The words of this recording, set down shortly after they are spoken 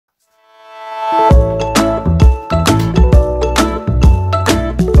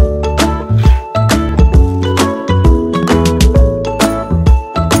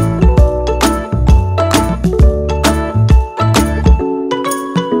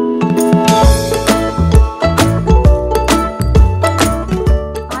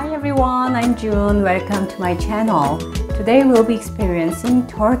my channel. Today we'll be experiencing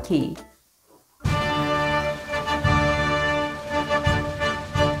Turkey.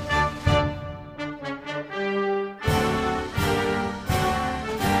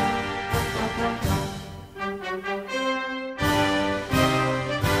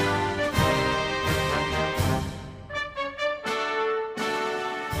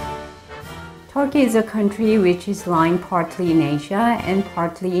 Turkey is a country which is lying partly in Asia and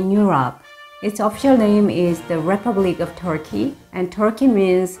partly in Europe. Its official name is the Republic of Turkey, and Turkey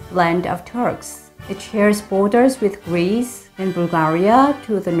means land of Turks. It shares borders with Greece and Bulgaria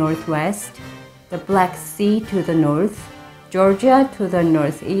to the northwest, the Black Sea to the north, Georgia to the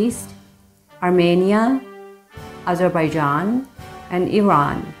northeast, Armenia, Azerbaijan, and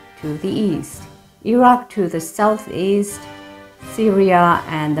Iran to the east, Iraq to the southeast, Syria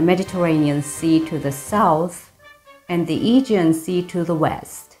and the Mediterranean Sea to the south, and the Aegean Sea to the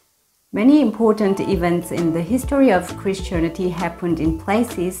west. Many important events in the history of Christianity happened in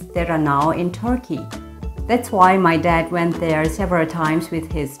places that are now in Turkey. That's why my dad went there several times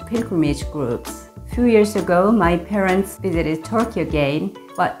with his pilgrimage groups. A few years ago, my parents visited Turkey again,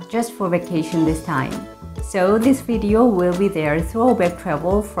 but just for vacation this time. So this video will be their throwback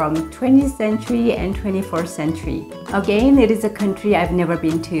travel from 20th century and 21st century. Again, it is a country I've never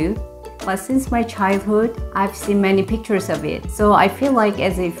been to, but since my childhood, I've seen many pictures of it. So I feel like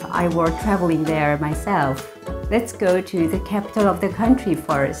as if I were traveling there myself. Let's go to the capital of the country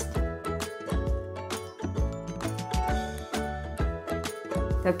first.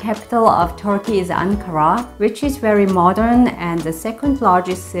 The capital of Turkey is Ankara, which is very modern and the second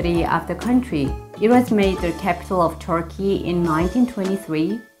largest city of the country. It was made the capital of Turkey in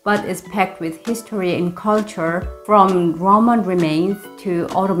 1923, but is packed with history and culture from Roman remains to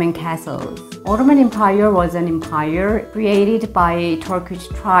Ottoman castles. Ottoman Empire was an empire created by Turkish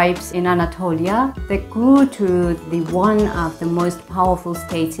tribes in Anatolia that grew to the one of the most powerful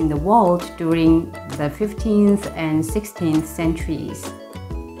states in the world during the 15th and 16th centuries.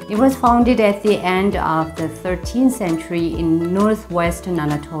 It was founded at the end of the 13th century in northwestern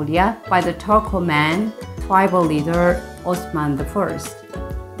Anatolia by the Turkoman tribal leader Osman I.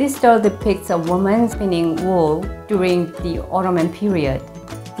 This doll depicts a woman spinning wool during the Ottoman period.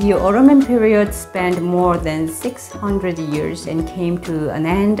 The Ottoman period spanned more than 600 years and came to an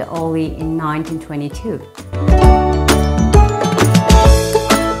end only in 1922.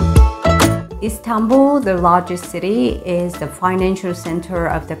 Istanbul, the largest city, is the financial center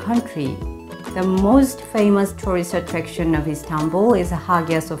of the country. The most famous tourist attraction of Istanbul is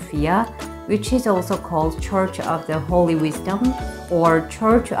Hagia Sophia, which is also called Church of the Holy Wisdom or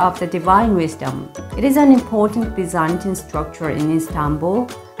Church of the Divine Wisdom. It is an important Byzantine structure in Istanbul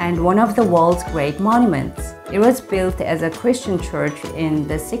and one of the world's great monuments. It was built as a Christian church in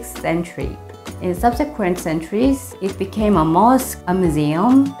the 6th century. In subsequent centuries, it became a mosque, a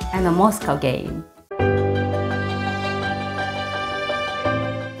museum, and a mosque again.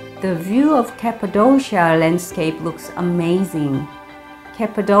 The view of Cappadocia landscape looks amazing.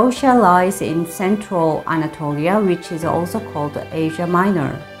 Cappadocia lies in central Anatolia, which is also called Asia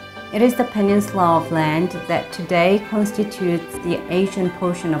Minor. It is the peninsula of land that today constitutes the Asian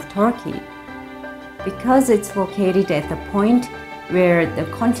portion of Turkey. Because it's located at the point where the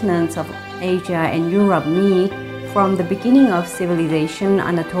continents of Asia and Europe meet, from the beginning of civilization,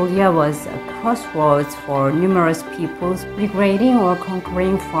 Anatolia was a crossroads for numerous peoples migrating or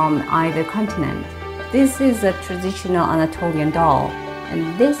conquering from either continent. This is a traditional Anatolian doll,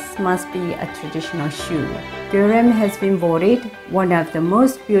 and this must be a traditional shoe. Görem has been voted one of the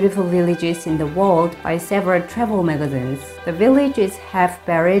most beautiful villages in the world by several travel magazines. The village is half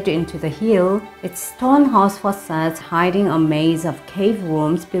buried into the hill, its stone house facades hiding a maze of cave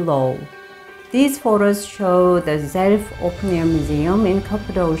rooms below. These photos show the Zelf Open-Air Museum in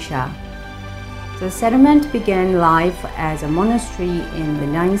Cappadocia. The settlement began life as a monastery in the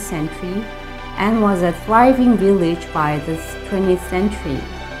 9th century and was a thriving village by the 20th century.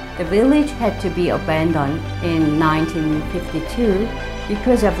 The village had to be abandoned in 1952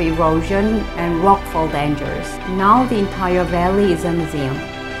 because of erosion and rockfall dangers. Now the entire valley is a museum.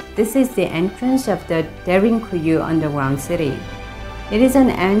 This is the entrance of the Derinkuyu underground city. It is an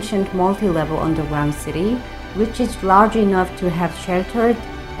ancient multi-level underground city which is large enough to have sheltered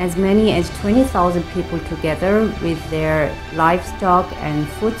as many as 20,000 people together with their livestock and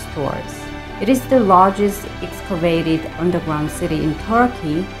food stores. It is the largest excavated underground city in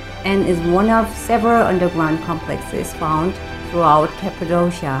Turkey and is one of several underground complexes found throughout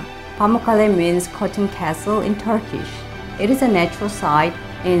Cappadocia. Pamukkale means cotton castle in Turkish. It is a natural site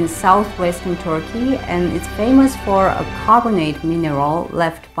in southwestern Turkey and it's famous for a carbonate mineral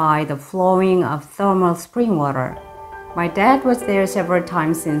left by the flowing of thermal spring water. My dad was there several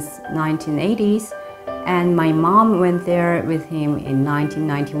times since 1980s and my mom went there with him in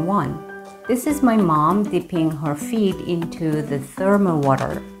 1991. This is my mom dipping her feet into the thermal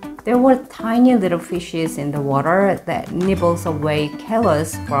water. There were tiny little fishes in the water that nibbles away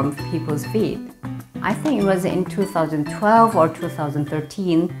callus from people's feet. I think it was in 2012 or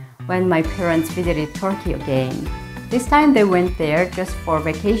 2013 when my parents visited Turkey again. This time they went there just for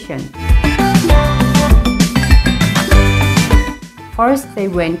vacation. First they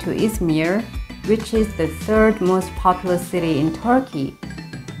went to Izmir, which is the third most populous city in Turkey.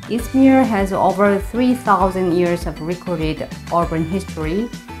 Izmir has over 3,000 years of recorded urban history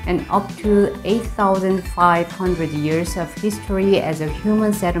and up to 8,500 years of history as a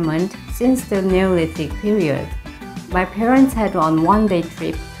human settlement since the Neolithic period. My parents had on one-day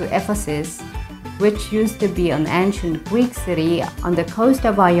trip to Ephesus, which used to be an ancient Greek city on the coast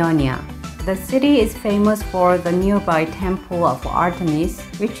of Ionia. The city is famous for the nearby temple of Artemis,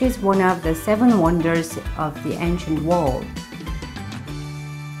 which is one of the 7 wonders of the ancient world.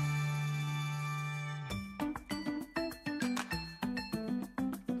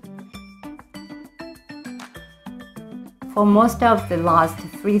 For most of the last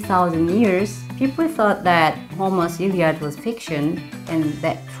 3,000 years, people thought that Homer's Iliad was fiction and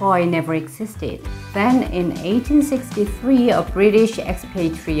that Troy never existed. Then in 1863, a British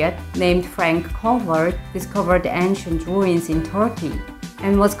expatriate named Frank Culver discovered ancient ruins in Turkey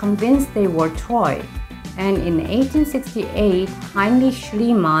and was convinced they were Troy. And in 1868, Heinrich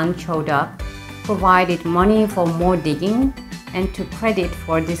Schliemann showed up, provided money for more digging, and took credit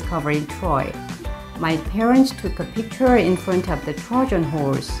for discovering Troy. My parents took a picture in front of the Trojan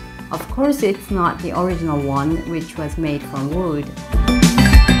horse. Of course, it's not the original one, which was made from wood.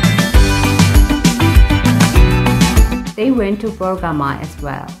 They went to Bergama as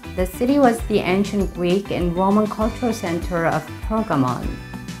well. The city was the ancient Greek and Roman cultural center of Pergamon.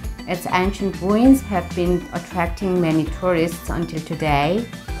 Its ancient ruins have been attracting many tourists until today,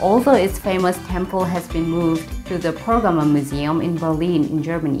 although its famous temple has been moved to the Pergamon Museum in Berlin, in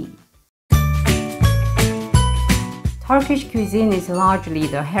Germany. Turkish cuisine is largely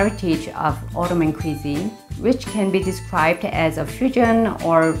the heritage of Ottoman cuisine, which can be described as a fusion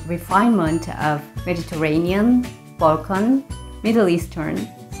or refinement of Mediterranean, Balkan, Middle Eastern,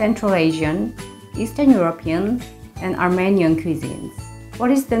 Central Asian, Eastern European, and Armenian cuisines.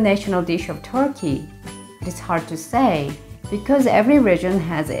 What is the national dish of Turkey? It is hard to say because every region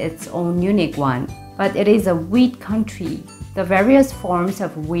has its own unique one, but it is a wheat country. The various forms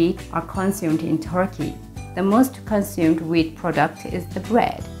of wheat are consumed in Turkey. The most consumed wheat product is the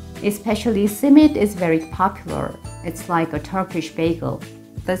bread. Especially simit is very popular. It's like a Turkish bagel.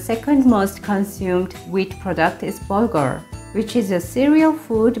 The second most consumed wheat product is bulgur, which is a cereal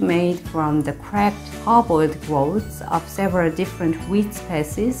food made from the cracked parboiled growths of several different wheat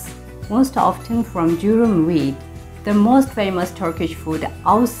species, most often from durum wheat. The most famous Turkish food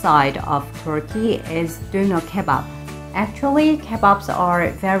outside of Turkey is doner kebab. Actually, kebabs are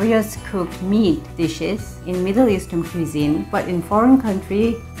various cooked meat dishes in Middle Eastern cuisine, but in foreign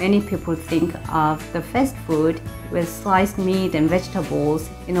countries, many people think of the fast food with sliced meat and vegetables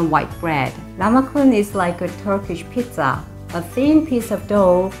in a white bread. Lahmacun is like a Turkish pizza, a thin piece of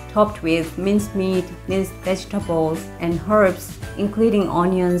dough topped with minced meat, minced vegetables, and herbs, including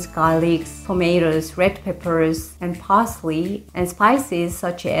onions, garlic, tomatoes, red peppers, and parsley, and spices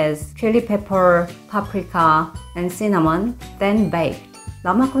such as chili pepper, paprika, and cinnamon, then baked.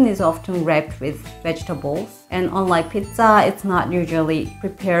 Lahmacun is often wrapped with vegetables, and unlike pizza, it's not usually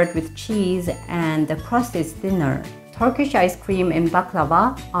prepared with cheese and the crust is thinner. Turkish ice cream and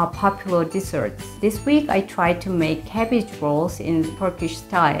baklava are popular desserts. This week I tried to make cabbage rolls in Turkish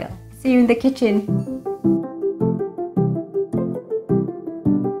style. See you in the kitchen!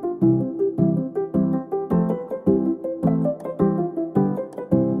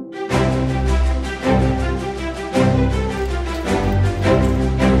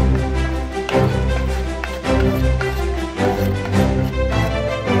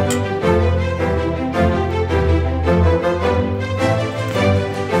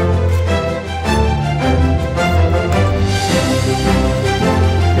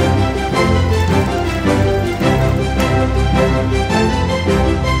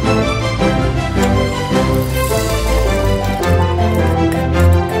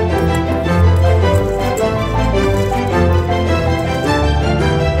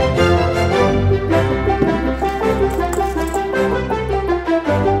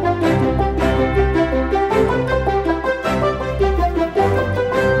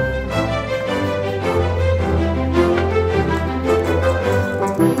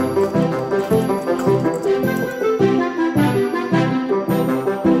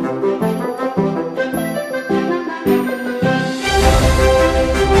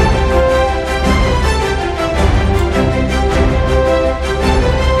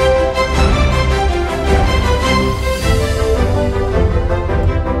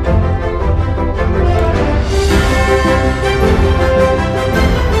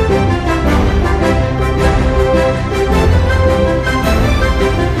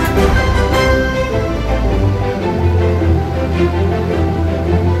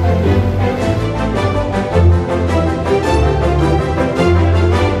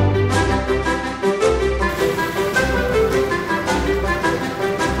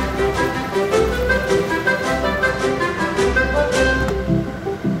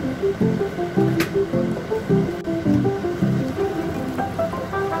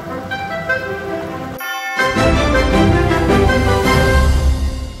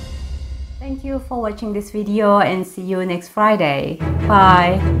 you for watching this video and see you next Friday.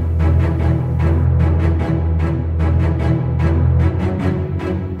 Bye!